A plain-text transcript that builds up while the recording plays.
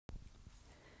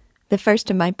The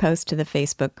first of my posts to the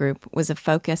Facebook group was a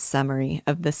focused summary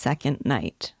of the second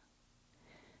night.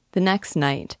 The next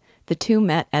night, the two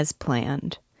met as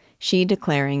planned, she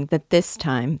declaring that this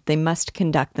time they must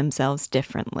conduct themselves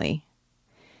differently.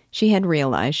 She had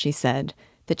realized, she said,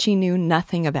 that she knew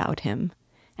nothing about him,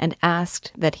 and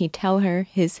asked that he tell her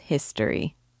his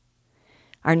history.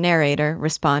 Our narrator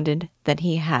responded that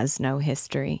he has no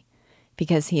history,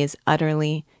 because he is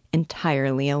utterly,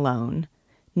 entirely alone,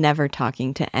 never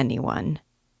talking to anyone.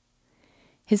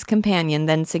 His companion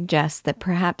then suggests that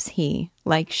perhaps he,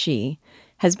 like she,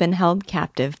 has been held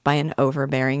captive by an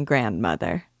overbearing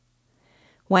grandmother.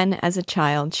 When, as a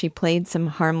child, she played some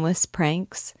harmless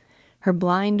pranks, her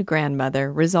blind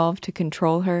grandmother resolved to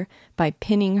control her by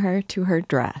pinning her to her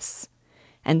dress,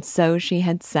 and so she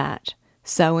had sat,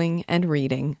 sewing and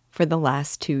reading, for the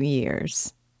last 2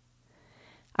 years.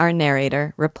 Our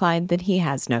narrator replied that he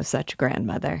has no such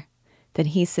grandmother, that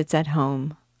he sits at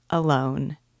home,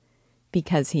 alone,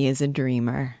 because he is a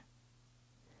dreamer.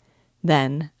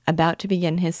 Then, about to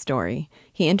begin his story,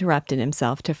 he interrupted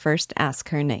himself to first ask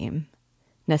her name.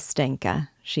 Nastenka,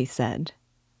 she said.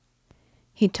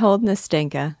 He told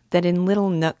Nastenka that in little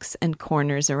nooks and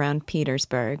corners around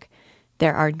Petersburg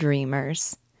there are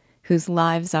dreamers, whose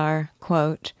lives are,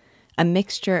 quote, a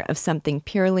mixture of something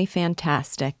purely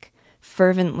fantastic,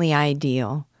 fervently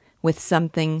ideal, with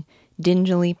something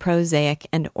dingily prosaic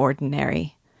and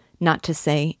ordinary, not to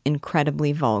say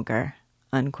incredibly vulgar,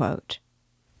 unquote.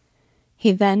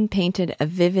 He then painted a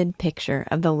vivid picture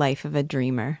of the life of a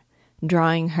dreamer,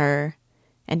 drawing her,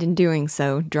 and in doing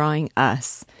so, drawing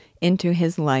us, into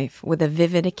his life with a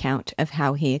vivid account of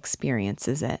how he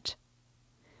experiences it.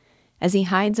 As he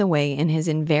hides away in his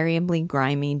invariably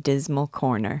grimy, dismal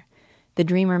corner, the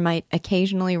dreamer might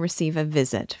occasionally receive a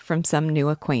visit from some new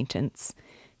acquaintance,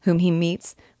 whom he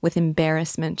meets with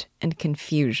embarrassment and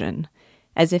confusion,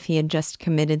 as if he had just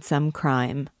committed some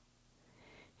crime.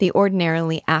 The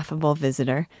ordinarily affable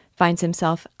visitor finds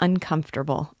himself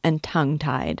uncomfortable and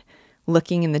tongue-tied,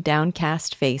 looking in the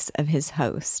downcast face of his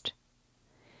host.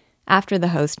 After the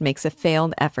host makes a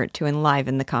failed effort to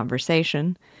enliven the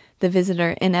conversation, the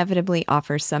visitor inevitably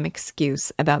offers some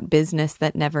excuse about business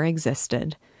that never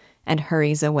existed, and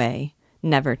hurries away,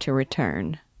 never to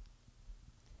return.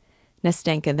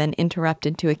 Nastenka then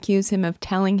interrupted to accuse him of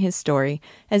telling his story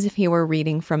as if he were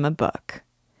reading from a book,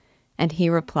 and he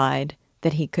replied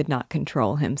that he could not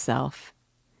control himself.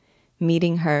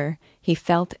 Meeting her, he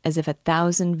felt as if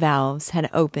 1,000 valves had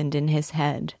opened in his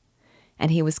head, and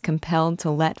he was compelled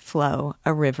to let flow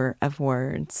a river of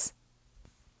words.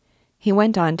 He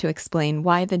went on to explain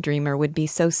why the dreamer would be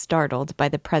so startled by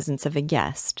the presence of a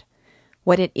guest,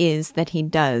 what it is that he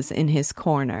does in his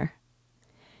corner.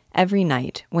 Every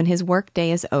night, when his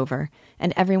work-day is over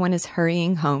and everyone is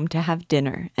hurrying home to have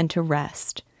dinner and to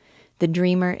rest, the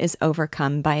dreamer is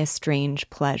overcome by a strange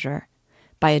pleasure,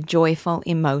 by a joyful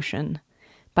emotion,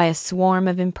 by a swarm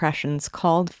of impressions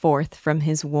called forth from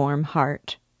his warm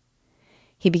heart.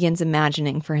 He begins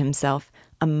imagining for himself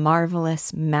a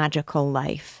marvelous, magical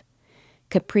life,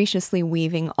 capriciously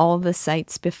weaving all the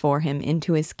sights before him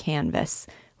into his canvas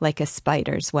like a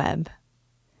spider's web.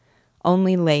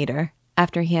 Only later,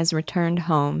 after he has returned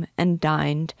home and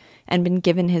dined and been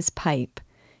given his pipe,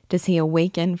 does he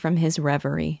awaken from his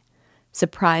reverie,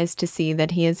 surprised to see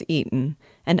that he has eaten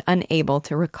and unable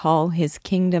to recall his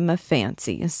kingdom of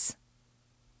fancies.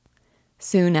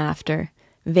 Soon after,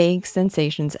 vague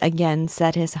sensations again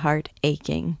set his heart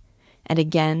aching, and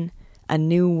again a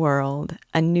new world,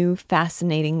 a new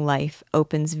fascinating life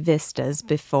opens vistas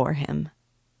before him.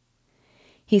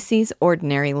 He sees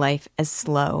ordinary life as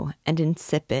slow and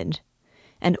insipid,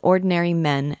 and ordinary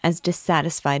men as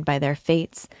dissatisfied by their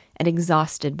fates and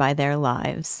exhausted by their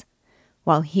lives,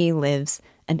 while he lives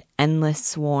an endless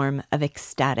swarm of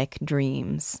ecstatic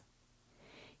dreams.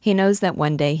 He knows that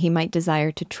one day he might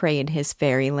desire to trade his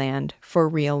fairyland for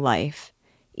real life,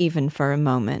 even for a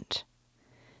moment.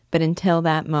 But until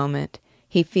that moment,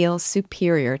 he feels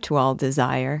superior to all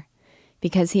desire,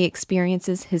 because he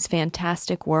experiences his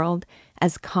fantastic world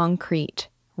as concrete,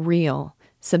 real,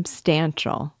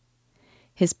 substantial.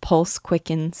 His pulse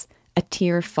quickens, a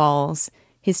tear falls,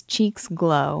 his cheeks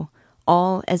glow,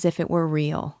 all as if it were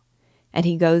real, and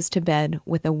he goes to bed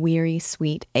with a weary,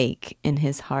 sweet ache in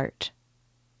his heart.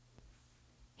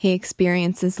 He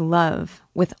experiences love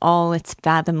with all its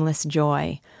fathomless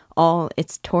joy, all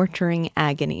its torturing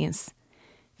agonies,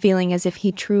 feeling as if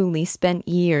he truly spent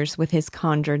years with his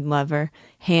conjured lover,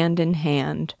 hand in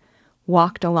hand,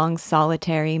 walked along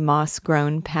solitary,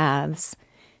 moss-grown paths,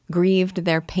 grieved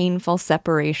their painful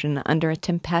separation under a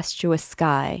tempestuous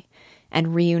sky,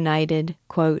 and reunited,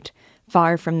 quote,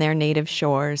 far from their native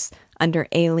shores, under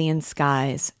alien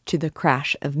skies, to the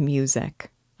crash of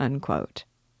music," unquote.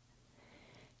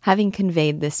 Having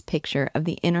conveyed this picture of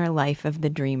the inner life of the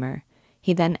dreamer,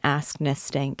 he then asked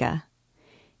Nastenka,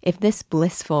 if this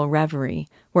blissful reverie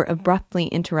were abruptly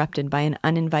interrupted by an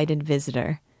uninvited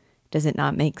visitor, does it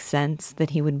not make sense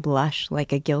that he would blush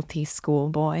like a guilty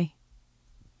schoolboy?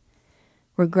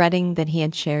 Regretting that he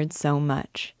had shared so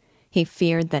much, he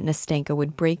feared that Nastenka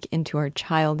would break into her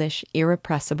childish,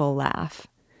 irrepressible laugh.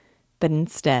 But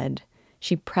instead,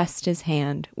 she pressed his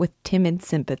hand with timid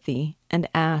sympathy and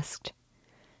asked,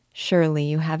 "Surely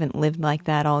you haven't lived like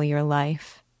that all your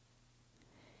life?"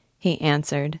 He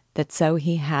answered that so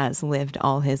he has lived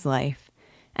all his life,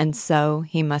 and so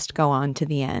he must go on to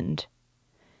the end.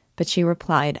 But she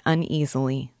replied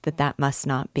uneasily that that must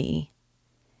not be.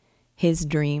 His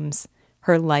dreams,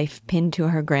 her life pinned to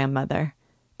her grandmother,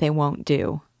 they won't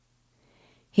do.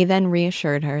 He then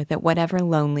reassured her that whatever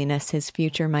loneliness his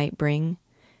future might bring,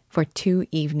 for 2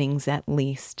 evenings at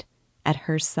least, at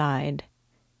her side,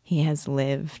 he has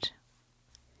lived.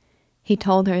 He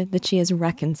told her that she has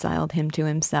reconciled him to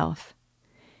himself.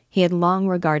 He had long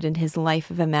regarded his life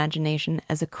of imagination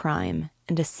as a crime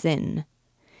and a sin,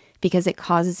 because it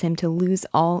causes him to lose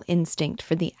all instinct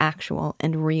for the actual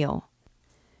and real,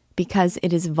 because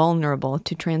it is vulnerable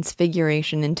to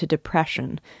transfiguration into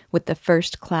depression with the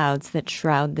first clouds that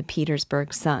shroud the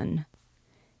Petersburg sun,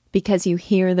 because you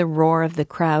hear the roar of the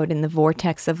crowd in the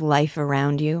vortex of life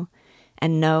around you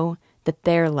and know that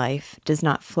their life does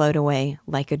not float away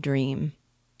like a dream.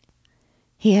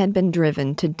 He had been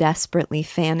driven to desperately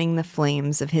fanning the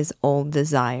flames of his old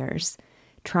desires,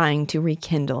 trying to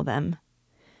rekindle them,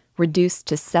 reduced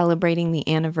to celebrating the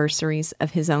anniversaries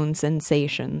of his own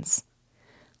sensations,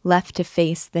 left to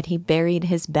face that he buried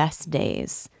his best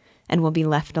days and will be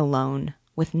left alone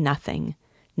with nothing,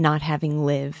 not having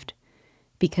lived,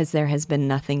 because there has been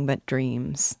nothing but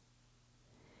dreams.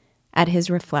 At his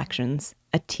reflections,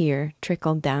 a tear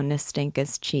trickled down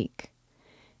Nastenka's cheek,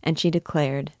 and she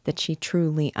declared that she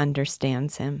truly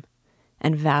understands him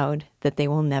and vowed that they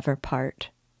will never part.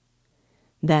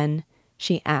 Then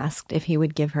she asked if he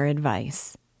would give her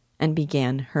advice and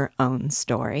began her own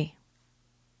story.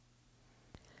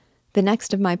 The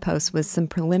next of my posts was some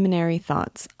preliminary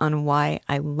thoughts on why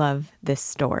I love this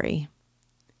story.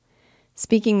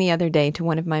 Speaking the other day to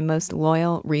one of my most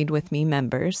loyal Read With Me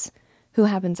members, who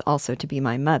happens also to be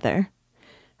my mother,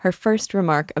 her first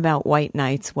remark about White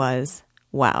Nights was,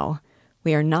 "Wow,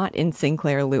 we are not in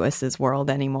Sinclair Lewis's world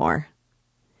anymore."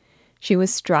 She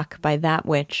was struck by that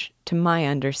which, to my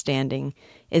understanding,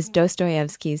 is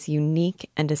Dostoevsky's unique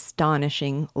and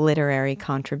astonishing literary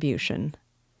contribution.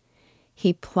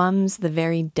 He plumbs the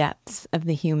very depths of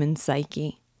the human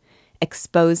psyche,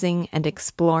 exposing and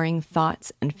exploring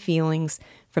thoughts and feelings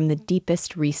from the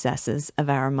deepest recesses of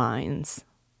our minds.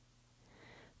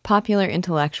 Popular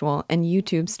intellectual and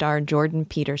YouTube star Jordan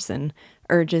Peterson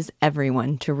urges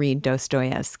everyone to read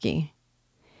Dostoevsky.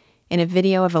 In a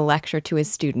video of a lecture to his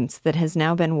students that has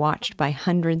now been watched by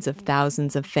hundreds of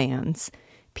thousands of fans,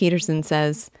 Peterson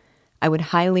says, "I would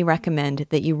highly recommend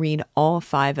that you read all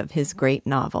 5 of his great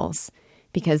novels,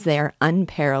 because they are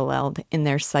unparalleled in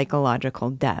their psychological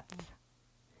depth."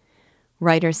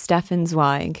 Writer Stefan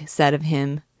Zweig said of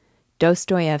him,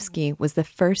 "Dostoevsky was the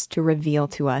first to reveal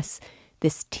to us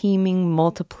this teeming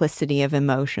multiplicity of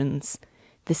emotions,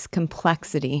 this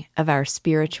complexity of our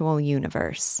spiritual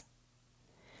universe."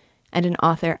 And an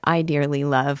author I dearly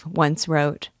love once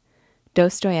wrote,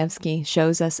 "Dostoevsky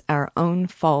shows us our own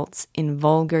faults in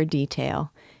vulgar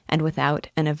detail and without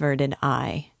an averted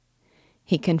eye.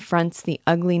 He confronts the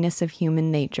ugliness of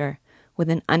human nature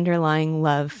with an underlying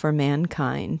love for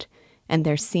mankind and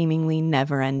their seemingly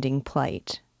never-ending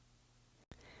plight."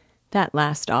 That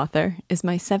last author is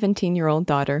my 17-year-old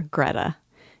daughter, Greta,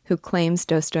 who claims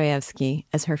Dostoevsky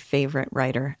as her favorite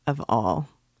writer of all.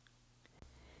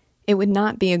 It would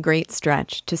not be a great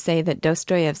stretch to say that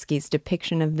Dostoevsky's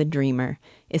depiction of the dreamer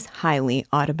is highly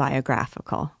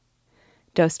autobiographical.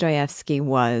 Dostoevsky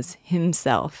was,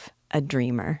 himself, a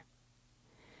dreamer.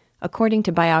 According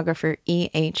to biographer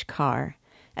E.H. Carr,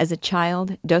 as a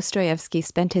child, Dostoevsky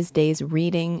spent his days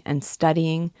reading and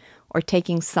studying or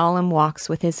taking solemn walks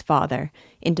with his father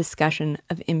in discussion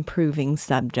of improving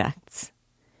subjects.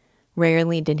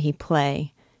 Rarely did he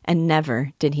play, and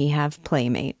never did he have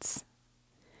playmates.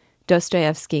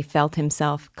 Dostoevsky felt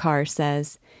himself, Carr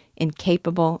says,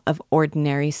 incapable of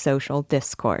ordinary social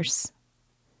discourse.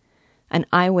 An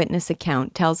eyewitness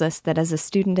account tells us that as a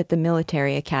student at the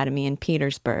military academy in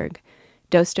Petersburg,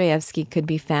 Dostoevsky could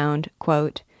be found,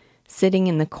 quote, sitting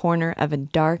in the corner of a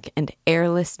dark and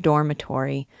airless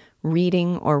dormitory,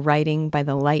 reading or writing by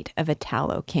the light of a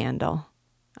tallow candle,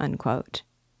 unquote.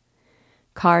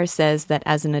 Carr says that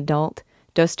as an adult,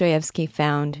 Dostoevsky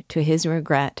found, to his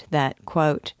regret, that,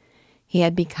 quote, he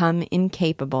had become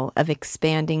incapable of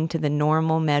expanding to the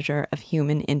normal measure of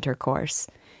human intercourse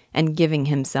and giving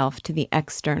himself to the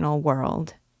external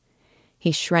world.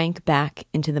 He shrank back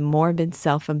into the morbid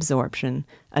self-absorption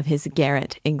of his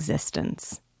garret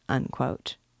existence,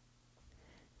 unquote.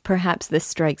 Perhaps this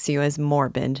strikes you as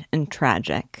morbid and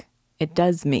tragic. It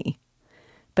does me.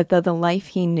 But though the life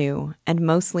he knew and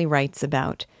mostly writes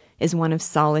about is one of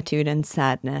solitude and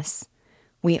sadness,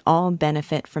 we all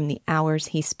benefit from the hours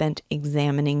he spent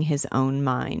examining his own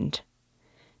mind.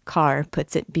 Carr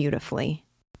puts it beautifully.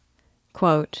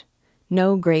 Quote,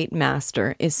 no great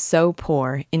master is so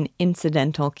poor in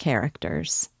incidental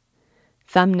characters.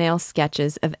 Thumbnail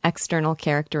sketches of external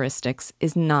characteristics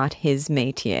is not his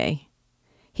métier.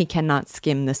 He cannot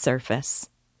skim the surface.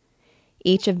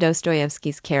 Each of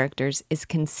Dostoevsky's characters is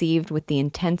conceived with the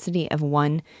intensity of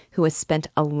one who has spent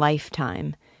a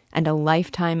lifetime and a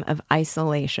lifetime of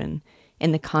isolation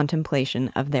in the contemplation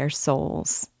of their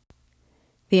souls.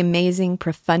 The amazing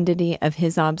profundity of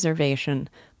his observation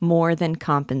more than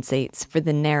compensates for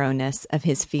the narrowness of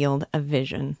his field of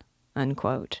vision,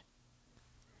 unquote.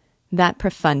 That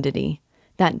profundity,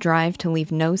 that drive to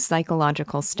leave no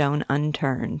psychological stone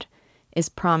unturned, is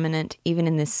prominent even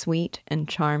in this sweet and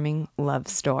charming love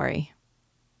story.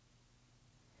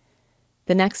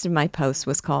 The next of my posts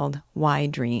was called Why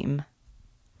Dream?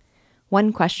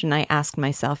 One question I asked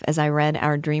myself as I read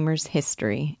our dreamer's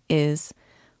history is,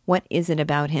 what is it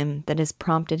about him that has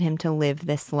prompted him to live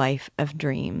this life of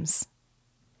dreams?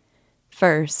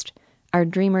 First, our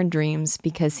dreamer dreams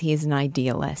because he is an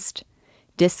idealist,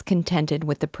 discontented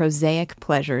with the prosaic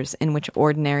pleasures in which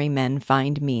ordinary men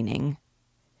find meaning.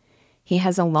 He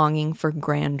has a longing for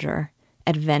grandeur,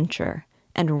 adventure,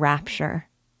 and rapture.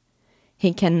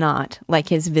 He cannot, like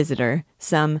his visitor,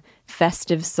 some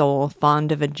festive soul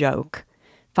fond of a joke,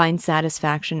 find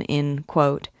satisfaction in,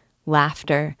 quote,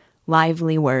 laughter,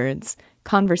 lively words,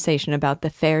 conversation about the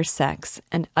fair sex,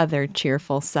 and other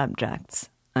cheerful subjects,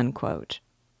 unquote.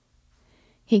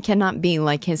 He cannot be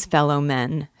like his fellow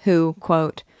men who,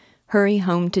 quote, hurry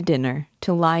home to dinner,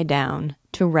 to lie down,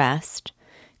 to rest,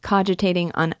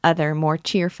 cogitating on other more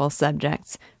cheerful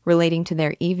subjects relating to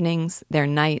their evenings, their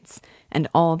nights, and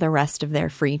all the rest of their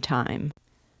free time,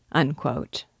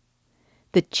 unquote.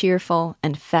 The cheerful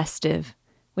and festive,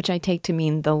 which I take to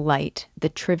mean the light, the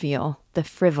trivial, the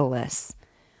frivolous,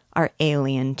 are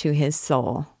alien to his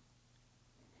soul.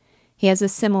 He has a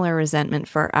similar resentment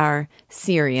for our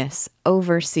serious,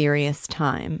 over-serious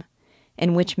time,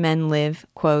 in which men live,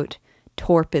 quote,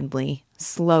 torpidly,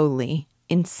 slowly,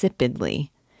 insipidly,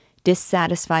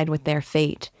 dissatisfied with their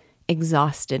fate,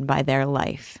 exhausted by their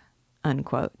life,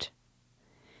 unquote.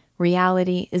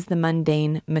 Reality is the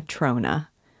mundane Matrona,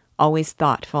 always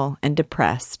thoughtful and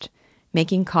depressed,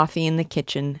 making coffee in the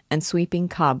kitchen and sweeping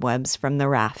cobwebs from the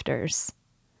rafters.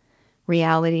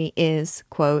 Reality is,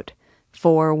 quote,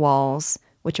 four walls,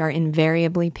 which are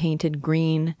invariably painted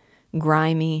green,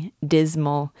 grimy,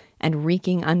 dismal, and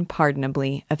reeking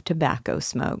unpardonably of tobacco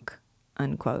smoke,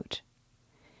 unquote.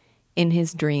 In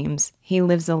his dreams, he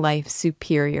lives a life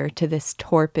superior to this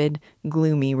torpid,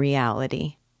 gloomy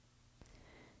reality.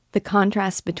 The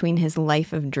contrast between his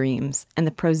life of dreams and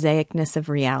the prosaicness of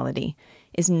reality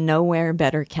is nowhere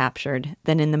better captured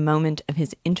than in the moment of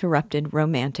his interrupted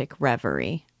romantic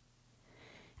reverie.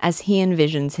 As he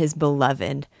envisions his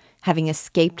beloved, having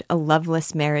escaped a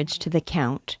loveless marriage to the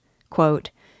Count,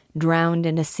 quote, drowned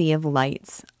in a sea of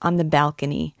lights, on the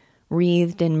balcony,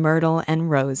 wreathed in myrtle and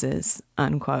roses,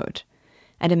 unquote,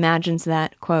 and imagines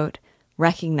that, quote,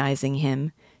 recognizing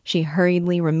him, she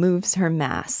hurriedly removes her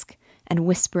mask, and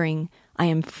whispering, I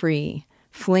am free,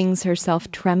 flings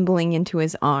herself trembling into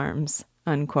his arms,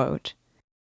 unquote.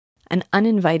 An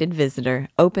uninvited visitor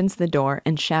opens the door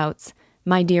and shouts,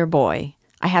 my dear boy,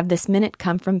 I have this minute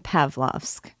come from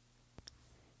Pavlovsk.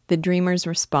 The dreamer's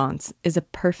response is a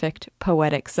perfect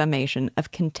poetic summation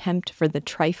of contempt for the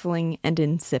trifling and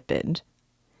insipid.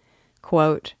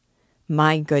 Quote,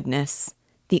 my goodness,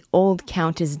 the old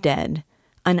Count is dead,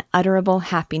 unutterable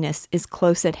happiness is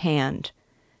close at hand,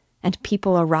 and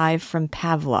people arrive from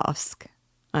Pavlovsk,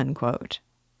 unquote.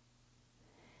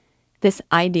 This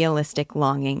idealistic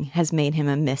longing has made him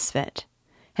a misfit,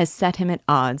 has set him at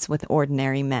odds with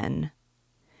ordinary men.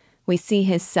 We see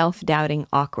his self-doubting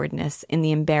awkwardness in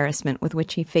the embarrassment with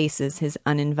which he faces his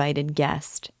uninvited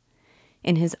guest,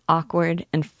 in his awkward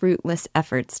and fruitless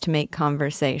efforts to make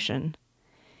conversation,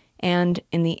 and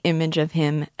in the image of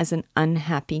him as an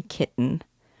unhappy kitten,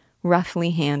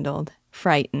 roughly handled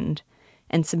frightened,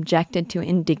 and subjected to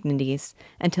indignities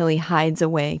until he hides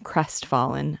away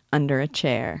crestfallen under a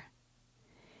chair.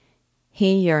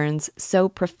 He yearns so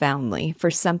profoundly for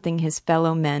something his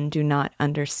fellow men do not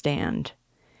understand,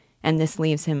 and this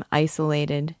leaves him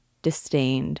isolated,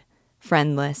 disdained,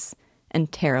 friendless, and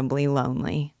terribly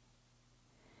lonely.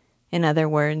 In other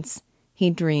words, he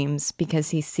dreams because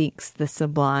he seeks the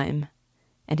sublime,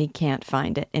 and he can't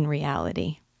find it in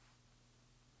reality.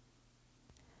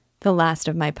 The last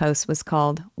of my posts was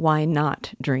called Why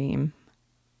Not Dream?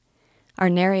 Our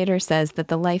narrator says that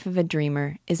the life of a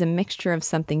dreamer is a mixture of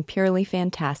something purely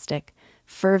fantastic,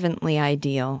 fervently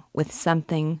ideal, with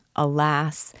something,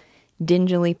 alas,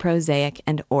 dingily prosaic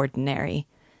and ordinary,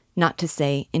 not to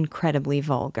say incredibly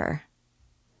vulgar.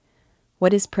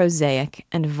 What is prosaic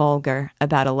and vulgar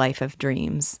about a life of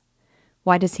dreams?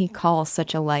 Why does he call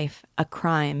such a life a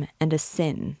crime and a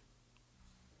sin?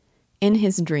 In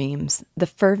his dreams, the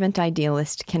fervent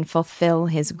idealist can fulfill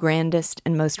his grandest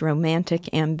and most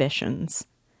romantic ambitions.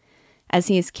 As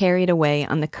he is carried away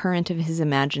on the current of his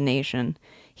imagination,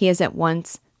 he is at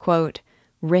once, quote,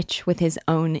 rich with his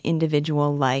own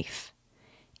individual life.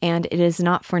 And it is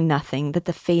not for nothing that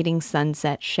the fading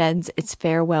sunset sheds its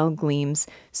farewell gleams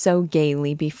so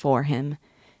gaily before him,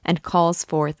 and calls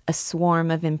forth a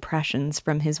swarm of impressions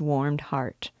from his warmed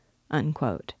heart,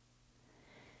 unquote.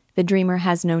 The dreamer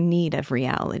has no need of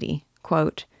reality,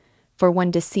 quote, for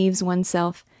one deceives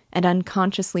oneself and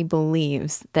unconsciously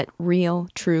believes that real,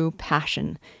 true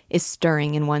passion is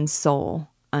stirring in one's soul,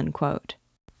 unquote.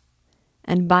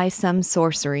 And by some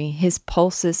sorcery his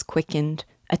pulses quickened,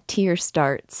 a tear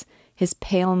starts, his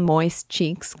pale moist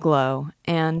cheeks glow,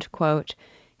 and, quote,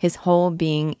 his whole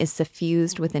being is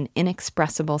suffused with an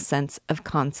inexpressible sense of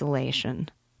consolation,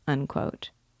 unquote.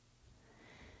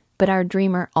 But our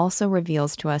dreamer also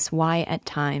reveals to us why at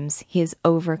times he is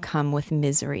overcome with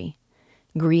misery,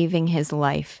 grieving his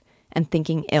life and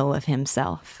thinking ill of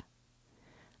himself.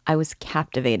 I was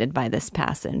captivated by this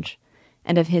passage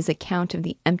and of his account of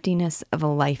the emptiness of a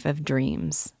life of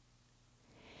dreams.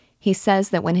 He says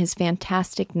that when his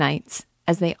fantastic nights,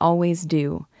 as they always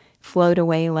do, float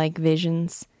away like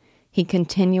visions, he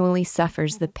continually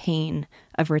suffers the pain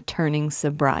of returning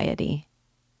sobriety.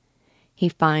 He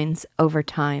finds, over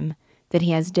time, that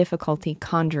he has difficulty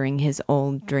conjuring his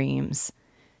old dreams,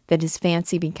 that his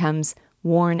fancy becomes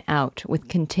worn out with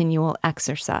continual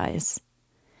exercise,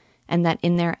 and that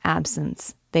in their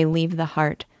absence they leave the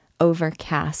heart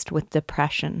overcast with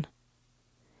depression.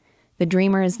 The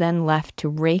dreamer is then left to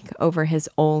rake over his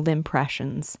old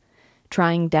impressions,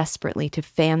 trying desperately to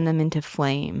fan them into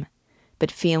flame, but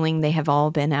feeling they have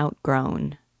all been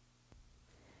outgrown.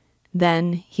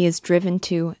 Then he is driven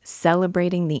to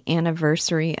celebrating the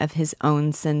anniversary of his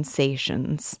own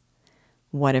sensations.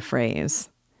 What a phrase.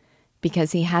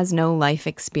 Because he has no life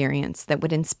experience that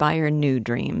would inspire new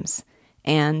dreams,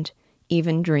 and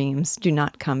even dreams do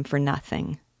not come for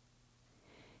nothing.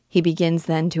 He begins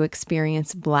then to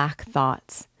experience black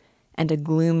thoughts and a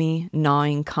gloomy,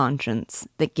 gnawing conscience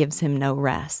that gives him no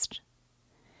rest.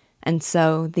 And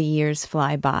so the years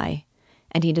fly by,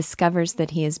 and he discovers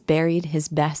that he has buried his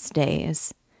best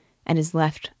days and is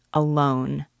left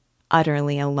alone,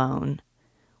 utterly alone,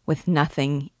 with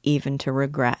nothing even to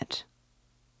regret.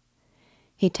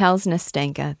 He tells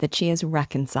Nastenka that she has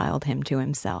reconciled him to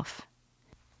himself.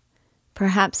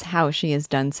 Perhaps how she has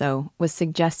done so was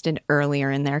suggested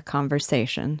earlier in their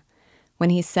conversation, when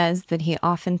he says that he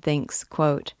often thinks,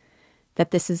 quote,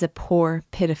 that this is a poor,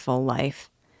 pitiful life,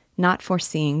 not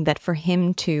foreseeing that for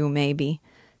him too, maybe,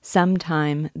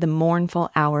 sometime the mournful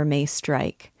hour may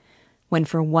strike, when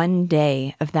for one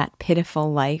day of that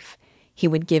pitiful life he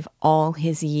would give all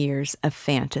his years of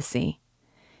fantasy,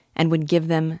 and would give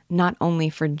them not only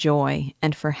for joy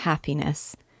and for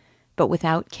happiness, but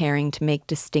without caring to make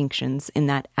distinctions in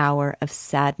that hour of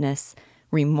sadness,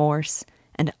 remorse,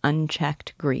 and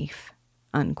unchecked grief,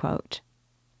 unquote.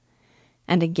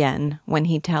 And again, when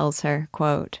he tells her,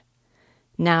 quote,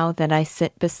 now that I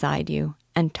sit beside you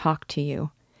and talk to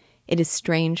you, it is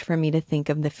strange for me to think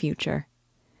of the future,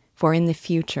 for in the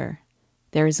future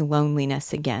there is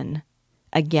loneliness again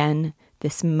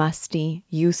this musty,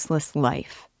 useless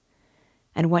life.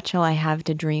 And what shall I have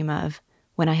to dream of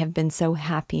when I have been so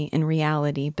happy in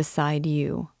reality beside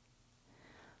you?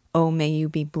 Oh, may you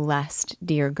be blessed,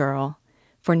 dear girl,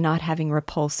 for not having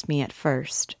repulsed me at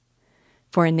first,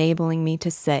 for enabling me to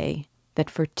say that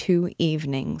for 2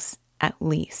 evenings, at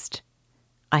least,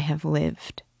 I have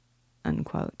lived,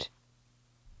 unquote.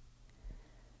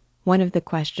 One of the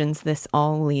questions this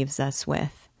all leaves us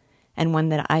with, and one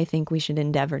that I think we should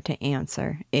endeavor to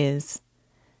answer, is,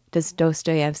 does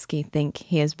Dostoevsky think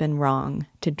he has been wrong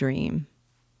to dream?